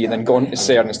PhD and then gone to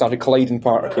CERN and started colliding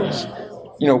particles.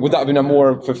 Would that have been a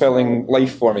more fulfilling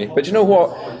life for me? But you know what?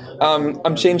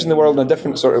 I'm changing the world in a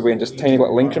different sort of way, in just tiny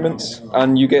little increments,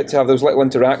 and you get to have those little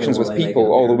interactions with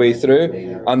people all the way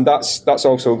through, and that's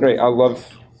also great.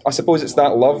 I suppose it's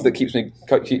that love that keeps me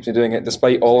doing it,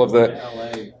 despite all of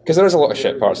because there is a lot of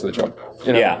shit parts of the job.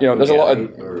 There's a lot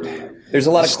of There's a lot of There's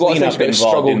a lot of cleanup things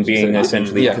involved in struggled being to-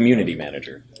 essentially yeah. a community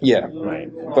manager. yeah, Right.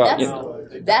 but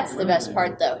That's the best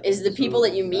part, though, is the people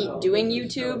that you meet doing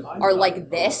YouTube are like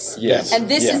this. Yes. And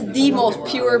this Yeah. is the most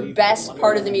pure, best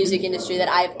part of the music industry that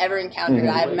I've ever encountered.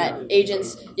 I've met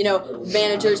agents,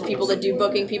 managers, people that do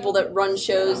booking, people that run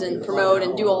shows and promote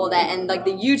and do all of that. And, like,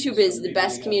 the YouTube is the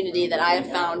best community that I have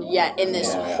found yet in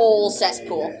this whole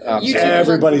cesspool. YouTubers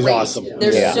Everybody's are great. awesome.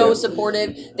 They're Yeah. so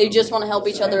supportive. They just want to help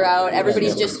each other out.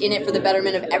 Everybody's just in it for the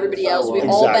betterment of everybody else. We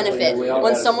all Exactly. benefit.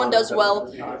 When someone does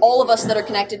well, all of us that are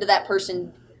connected to that person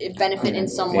benefit in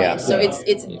some way. Yeah. So it's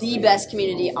the best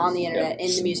community on the internet in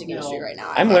the music industry right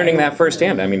now. I'm learning that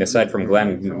firsthand. I mean, aside from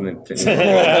Glenn being a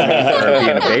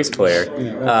bass player,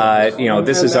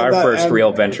 this is our first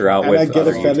real venture out And with I get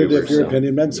other offended YouTubers. if your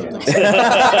opinion meant something. But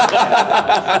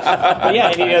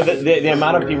yeah, the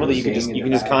amount of people that you can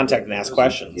just contact and ask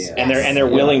questions, and they're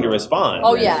willing to respond.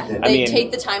 Oh yeah, I they mean,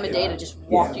 take the time of day to just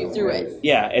walk you through it.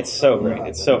 Yeah, it's so great.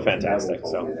 It's so fantastic.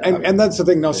 So And that's the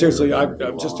thing. No, seriously,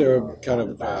 just to kind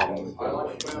of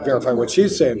verify what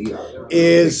she's saying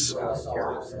is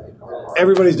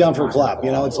everybody's down for a clap.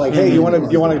 You know, it's like, hey, you want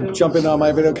to jump in on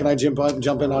my video? Can I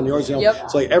jump in on yours? You know,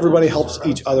 it's like everybody helps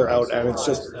each other out, and it's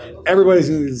just everybody's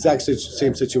in the exact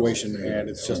same situation, and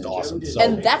it's just awesome. So.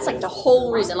 And that's like the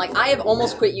whole reason. Like, I have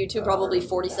almost quit YouTube probably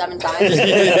 47 times, and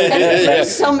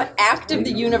there's some act of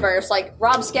the universe. Like,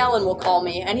 Rob Scallon will call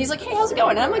me, and he's like, "Hey, how's it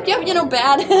going?" And I'm like, "Yeah, you know,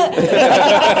 bad." And he's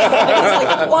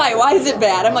like, "Why? Why is it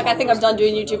bad?" I'm like, "I think I'm done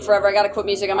doing YouTube forever. I gotta quit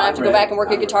music. I'm gonna have to go back and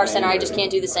work at Guitar Center. I just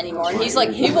can't do this anymore." And he's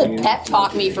like, he will pep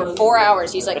talk me for 4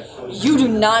 hours. He's like, "You do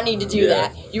not need to do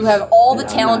that. You have all the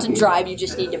talent and drive. You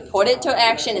just need to put it to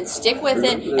action and stick with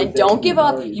it, and don't give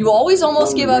up. You always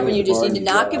almost give up, and you just need to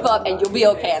not give up, and you'll be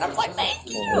okay." And I'm like, "Thank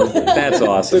you." That's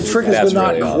awesome. The trick is to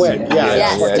not quit. Awesome.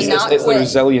 Yes, it's the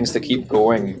resilience to keep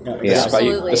going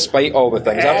despite all the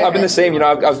things. I've been the same. You know,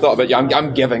 I've thought about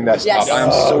I'm giving this Yes. up.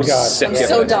 I'm so sick I'm of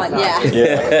so it. done. Yeah.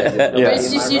 Yeah. But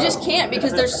it's just, you just can't,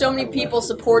 because there's so many people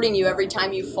supporting you every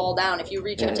time you fall down. If you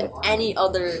reach out to any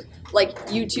other like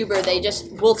YouTuber, they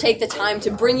just will take the time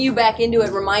to bring you back into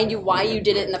it, remind you why you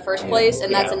did it in the first place,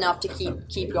 and that's enough to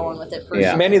keep going with it.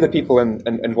 Many of the people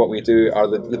in what we do are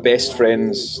the best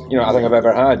friends I think I've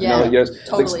ever had. Yeah, you know,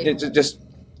 totally.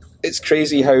 It's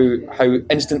crazy how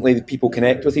instantly people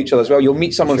connect with each other as well. You'll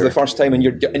meet someone for the first time and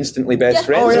you're instantly best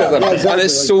friends with them. Yeah, exactly. And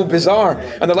it's so bizarre.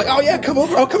 And they're like, "Oh yeah, come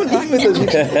over, I'll come and hang with us." And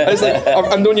it's like,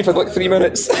 I've known you for like 3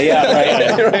 minutes. Yeah,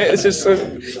 right. Right? It's just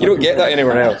you don't get that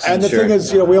anywhere else. And the thing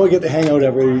is, we only get to hang out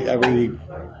every every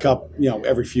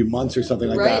few months or something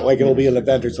like that. Like it'll be an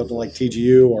event or something like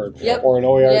TGU or an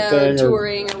OER thing or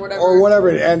touring or whatever.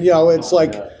 And it's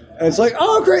like. And it's like,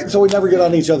 oh, great. So we never get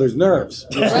on each other's nerves.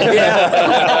 That's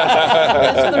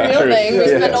the real thing. We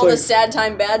spend all this sad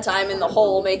time, bad time in the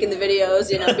hole making the videos,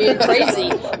 being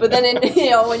crazy. But then,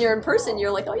 when you're in person,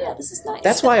 you're like, oh, yeah, this is nice.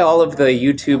 That's why all of the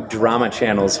YouTube drama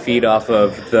channels feed off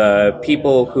of the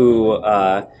people who...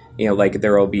 like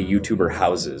there will be YouTuber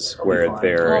houses where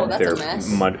they're a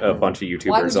bunch of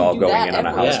YouTubers all going in on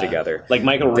a house together. Like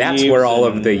Michael Reeves. That's where all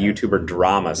of the YouTuber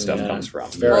drama stuff comes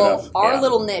from. Fair enough. Our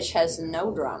little niche has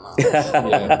no drama.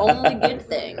 Only good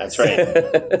things. That's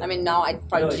right. I mean, no, I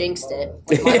probably jinxed it.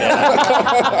 You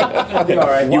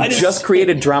just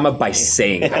created drama by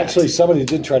saying that. Actually, somebody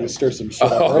did try to stir some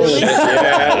shit up earlier.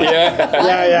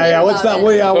 Yeah. Let's not go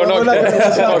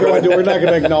into. We're not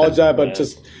going to acknowledge that, but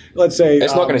just. Let's say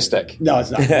it's not going to stick. No,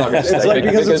 it's not. It's like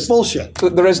because it's bullshit.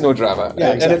 There is no drama.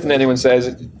 Yeah, exactly. Anything anyone says,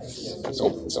 it's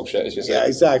all shit. It's just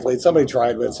exactly. Somebody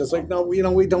tried, but it's just like, no, we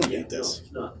don't need this.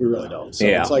 We really don't. So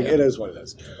it's like it is what it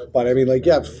is. But I mean, like,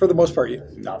 for the most part,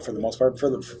 not for the most part, for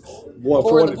the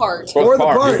part.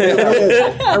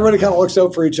 Everybody kind of looks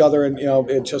out for each other, and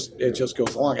it just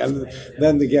goes along. And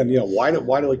then again, why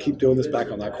do we keep doing this?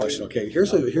 Back on that question. Okay,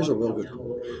 here's a real good point.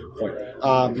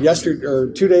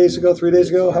 3 days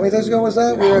ago. How many days ago was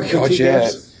that? We were at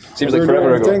camps. Seems like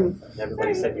forever ago.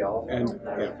 Everybody said y'all.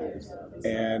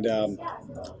 And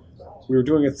we were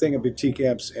doing a thing at Boutique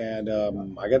Amps, and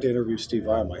I got to interview Steve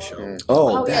Vai on my show.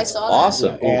 Oh, that's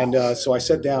awesome. Yeah. And so I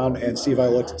sat down, and Steve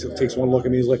Vai takes one look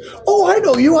at me. He's like, "Oh, I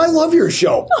know you. I love your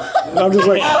show." And I'm just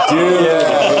like,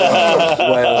 dude.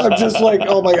 I'm just like,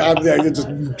 oh my God. I'm just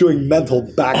doing mental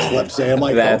backflips. And I'm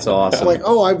like, that's awesome. I'm like,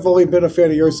 oh, I've only been a fan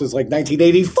of yours since like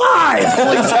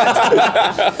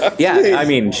 1985. Yeah, I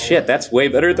mean, shit, that's way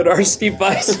better than our Steve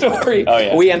Vai story. Oh,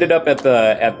 yeah. We ended up at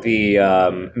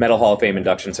the Metal Hall of Fame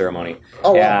induction ceremony.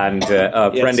 Oh, wow. And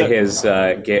a friend of his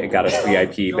got us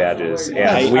VIP badges,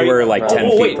 and we were like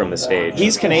 10 feet from the stage.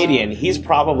 He's Canadian. He's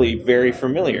probably very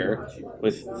familiar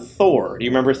with Thor. Do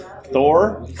you remember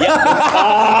Thor? Yeah.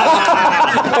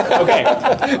 Okay.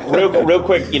 Real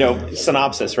quick,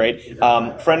 synopsis, right?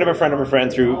 Friend of a friend of a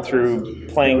friend through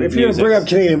playing. If you're gonna bring up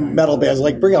Canadian metal bands,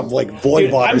 like bring up like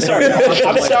Voivod. I'm sorry,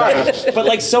 but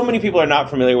like so many people are not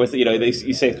familiar with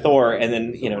you say Thor and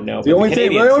then no. The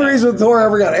only reason Thor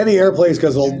ever got any airplay is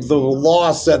because the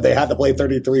law said they had to play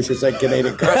 33%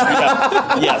 Canadian.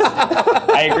 Yes,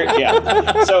 I agree.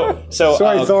 Yeah. So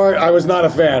sorry, Thor, I was not a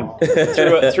fan.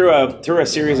 Through a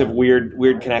series of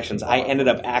weird connections, I ended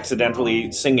up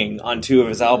accidentally singing on 2 of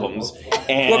his albums,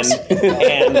 and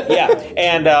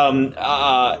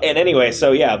anyway,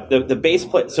 so yeah, the bass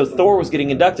play. So Thor was getting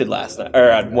inducted last night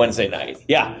or on Wednesday night.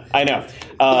 Yeah, I know.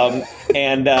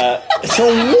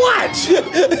 So what?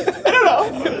 I don't know.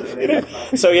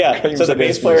 So yeah, so the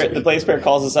bass player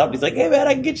calls us up. And he's like, "Hey man,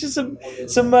 I can get you some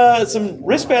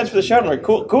wristbands for the show." And we're like,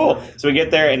 cool. So we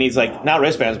get there, and he's like, not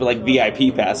wristbands, but like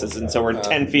VIP passes. And so we're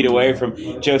 10 feet away from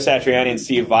Joe Satriani and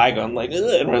Steve Vai, going like, ugh,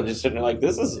 and we're just sitting there like,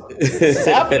 this is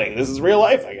happening. This is real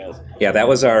life, I guess. Yeah, that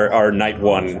was our night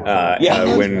one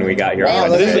when we got here. Yeah, on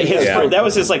This Wednesday. is Yeah. that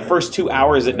was his like first 2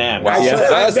 hours at NAMM. Wow. Yeah,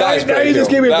 that's now pretty you just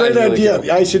cool. gave me a That great is really idea.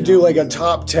 cool. I should do like a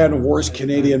top 10 worst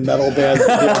Canadian metal bands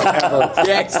ever.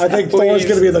 Yes, I think Thor's please.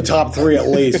 going to be in the top 3 at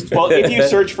least. Well, if you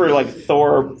search for like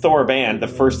Thor band, the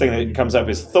first thing that comes up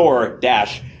is Thor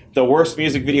dash the worst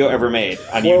music video ever made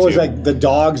on YouTube. What was like the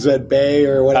dogs at bay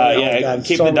or whatever?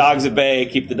 Keep the dogs at bay,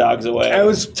 keep the dogs away. It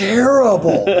was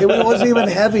terrible. It wasn't even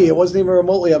heavy. It wasn't even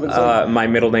remotely heavy. My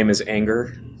middle name is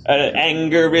Anger.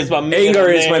 Anger is my middle Anger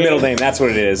name. is my middle name. That's what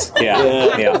it is.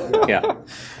 Yeah.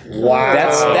 Wow.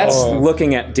 That's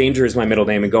looking at Danger is my middle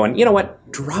name and going, you know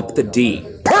what? Drop the D.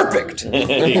 Perfect.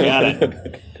 You got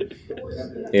it.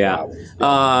 Yeah.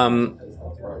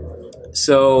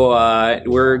 So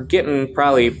we're getting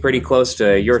probably pretty close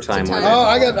to your timeline. Oh,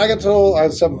 I got till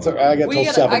 7. I got till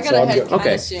 7. I got so I'm ahead good. kind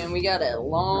Okay. of soon. We got a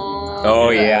long. Oh,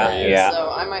 yeah, drive, yeah. So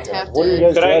I might have What are you to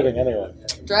guys Could I- driving anyway?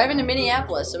 driving to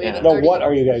Minneapolis. So we have a No, 30. what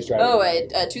are you guys driving? Oh,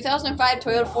 a 2005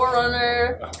 Toyota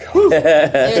 4Runner.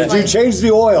 Did you change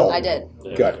the oil? I did.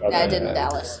 Good. Okay. Yeah, I did in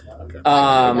Dallas.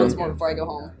 Once more before I go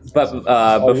home. But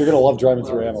Oh, you're gonna love driving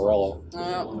through Amarillo.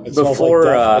 It smells Before,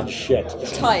 like death and shit.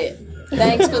 Tight.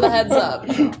 Thanks for the heads up.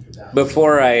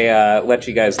 before I let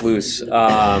you guys loose,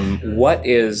 what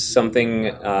is something,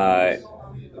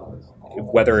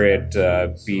 whether it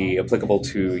be applicable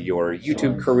to your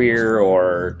YouTube career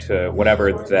or to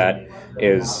whatever that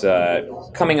is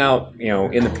coming out,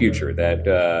 in the future that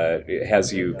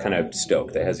has you kind of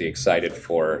stoked, that has you excited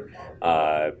for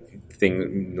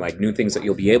new things that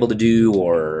you'll be able to do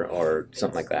or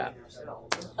something like that?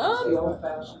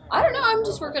 I don't know. I'm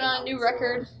just working on a new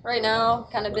record right now.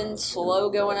 Kind of been slow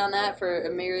going on that for a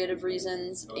myriad of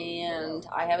reasons. And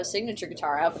I have a signature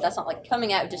guitar out, but that's not like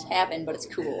coming out. It just happened, but it's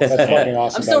cool. That's fucking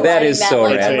awesome. I'm still That riding is that so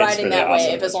like, rad. I'm riding It's that pretty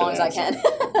wave awesome. as long as I can.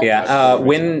 Yeah,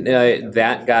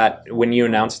 when you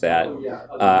announced that,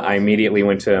 I immediately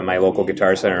went to my local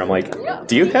Guitar Center. I'm like,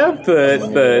 do you have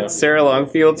the Sarah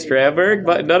Longfield Strandberg?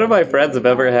 But none of my friends have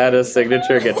ever had a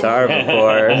signature guitar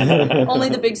before. Only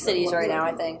the big cities right now,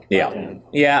 I think.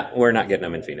 Yeah, we're not getting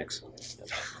them in Phoenix.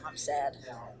 I'm sad.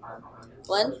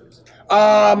 Glenn?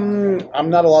 I'm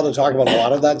not allowed to talk about a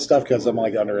lot of that stuff because I'm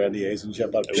like under NDAs and shit.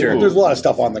 But Sure. there's a lot of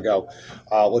stuff on the go.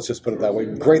 Let's just put it that way.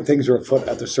 Great things are afoot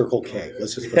at the Circle K.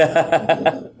 Let's just put it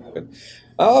that way.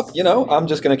 I'm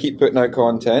just going to keep putting out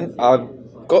content.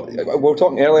 We were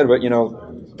talking earlier about,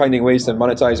 finding ways to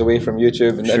monetize away from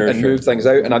YouTube and Sure. move things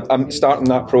out, and I'm starting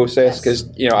that process because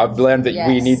I've learned that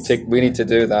we need to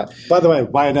do that. By the way,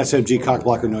 buy an SMG cock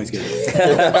blocker noise gate.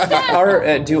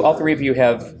 Do all three of you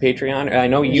have Patreon? I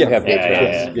know you have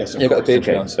Patreon. Yes, You got the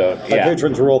Patreon. Okay, so My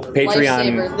patrons rule.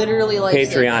 Lifesaver. Literally lifesaver.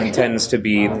 Patreon tends to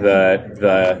be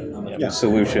the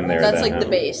solution there. That's then, like the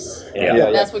base.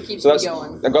 Yeah. That's what keeps So me that's,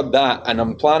 going. I've got that, and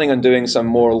I'm planning on doing some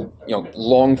more,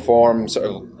 long form, sort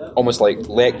of almost like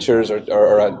lectures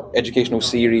or an educational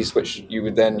series, which you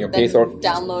would then pay for.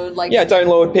 Download, like. Yeah,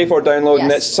 pay for download, and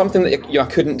Yes. it's something that I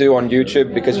couldn't do on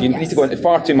YouTube because you need to go into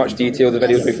far too much detail. The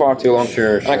videos would be far too long.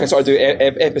 Sure. And I can sort of do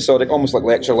episodic, almost like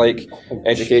lecture-like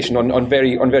education on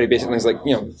very basic things like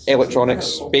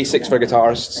electronics, basics for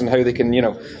guitarists, and how they can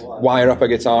wire up a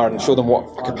guitar and show them what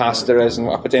a capacitor is and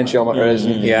what a potentiometer is.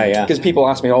 And, Yeah. Because people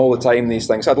ask me all the time these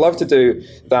things. So I'd love to do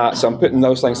that. So I'm putting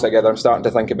those things together. I'm starting to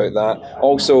think about that.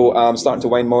 Also, I'm starting to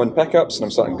wind my own pickups, and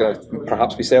I'm starting to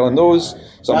perhaps be selling those.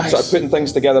 So I'm sort of putting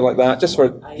things together like that, just for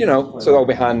so they'll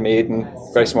be handmade in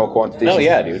very small quantities. Oh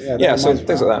yeah, dude. Yeah, so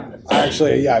things like that.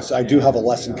 Actually, yes, I do have a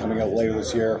lesson coming out later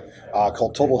this year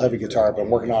called Total Heavy Guitar. I've been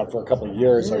working on it for a couple of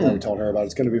years. I've already told her about it.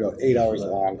 It's going to be about 8 hours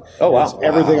long. Oh, wow. It's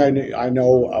everything I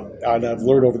know and I've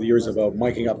learned over the years about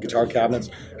miking up guitar cabinets,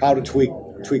 how to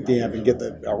tweak the amp and get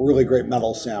a really great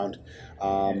metal sound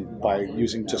by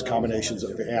using just combinations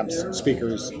of amps,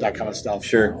 speakers, that kind of stuff.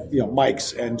 Sure.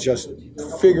 Mics, and just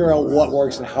figure out what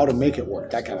works and how to make it work,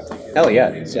 that kind of thing. Hell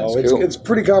yeah, dude. So That's cool. it's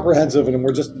pretty comprehensive, and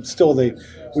we're just still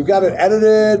we've got it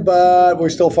edited, but we're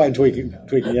still fine tweaking.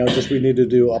 Just we need to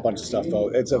do a bunch of stuff though.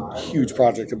 It's a huge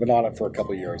project. I've been on it for a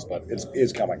couple of years, but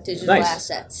it's coming. Digital Nice.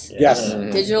 assets. Yes,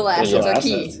 Digital assets are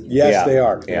key. yes, Yeah. they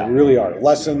are. Yeah. They really are.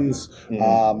 Lessons,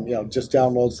 just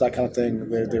downloads, that kind of thing.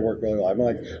 They work really well. I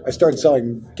mean, I started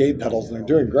selling gate pedals, and they're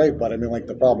doing great. But I mean,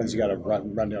 the problem is you got to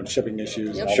run down shipping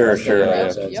issues. Yep. and all Sure, that stuff sure. like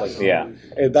that. So it's Yep. like,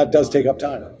 Yeah. that does take up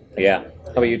time. Yeah.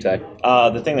 How about you, Ty?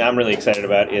 The thing that I'm really excited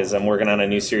about is I'm working on a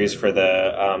new series for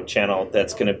the channel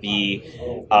that's going to be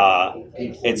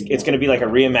it's going to be like a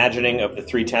reimagining of the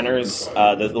Three Tenors,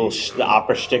 the little the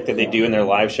opera shtick that they do in their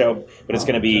live show, but it's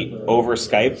going to be over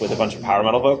Skype with a bunch of power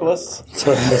metal vocalists.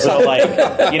 So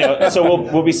like, you know, so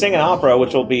we'll be singing opera,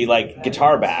 which will be like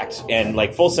guitar backed and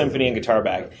like full symphony and guitar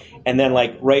backed. And then,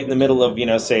 like, right in the middle of, you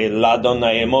know, say, La Donna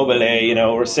è mobile, you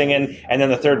know, we're singing, and then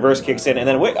the third verse kicks in, and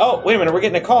then, wait a minute, we're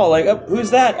getting a call, like, oh,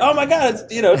 who's that? Oh, my God,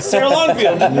 it's Sarah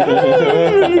Longfield.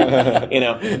 You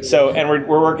know, so, and we're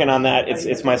working on that.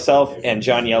 It's myself and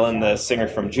John Yellen, the singer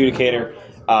from Judicator,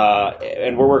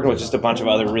 and we're working with just a bunch of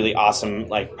other really awesome,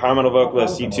 like, power metal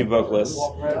vocalists, YouTube vocalists,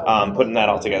 putting that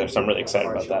all together, so I'm really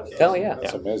excited about that. Hell yeah.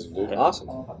 That's amazing, dude. Awesome.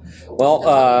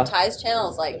 Well, Ty's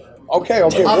channel is like... Okay. You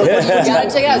gotta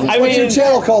check it out. What's your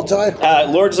channel called, Ty?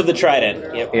 Lords of the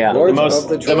Trident. Yep. Yeah.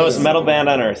 The most metal band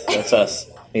on earth. That's us.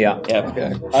 Yeah. Yep.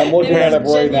 Okay. I'm looking at it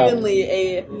right now. Genuinely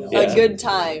a good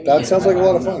time. That sounds like a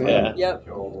lot of fun. Yeah. Yep.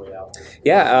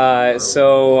 Yeah,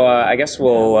 so I guess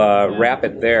we'll wrap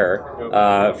it there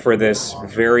for this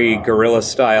very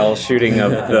guerrilla-style shooting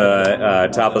of the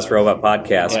Topless Robot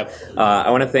podcast. Yep. I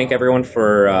want to thank everyone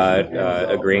for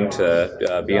agreeing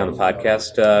to be on the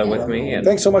podcast with me. And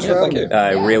Thanks so much for having me.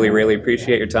 I really, really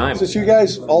appreciate your time. Is this you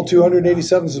guys, all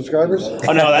 287 subscribers?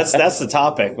 Oh no, that's the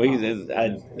topic. You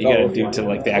got to do to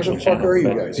like the actual What the fuck channel. are you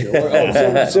guys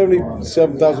here?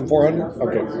 77,400?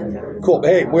 Okay. Cool.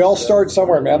 Hey, we all start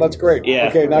somewhere, man. That's great. Yeah.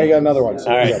 Okay, now you got another one. So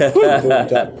All right.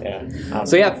 yeah.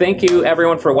 So yeah, thank you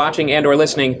everyone for watching and or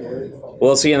listening.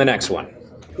 We'll see you in the next one.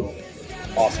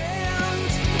 Awesome.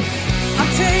 I'm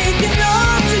taking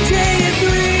off today and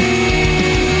breathe.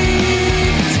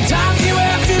 Sometimes you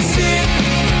have to sit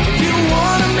if you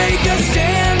want to make a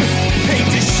stand. Hate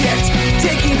the shit,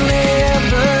 taking liberties.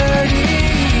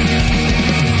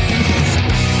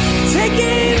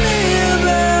 Taking liberties.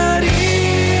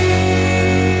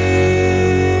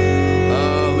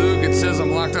 Luke, it says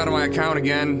I'm locked out of my account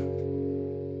again.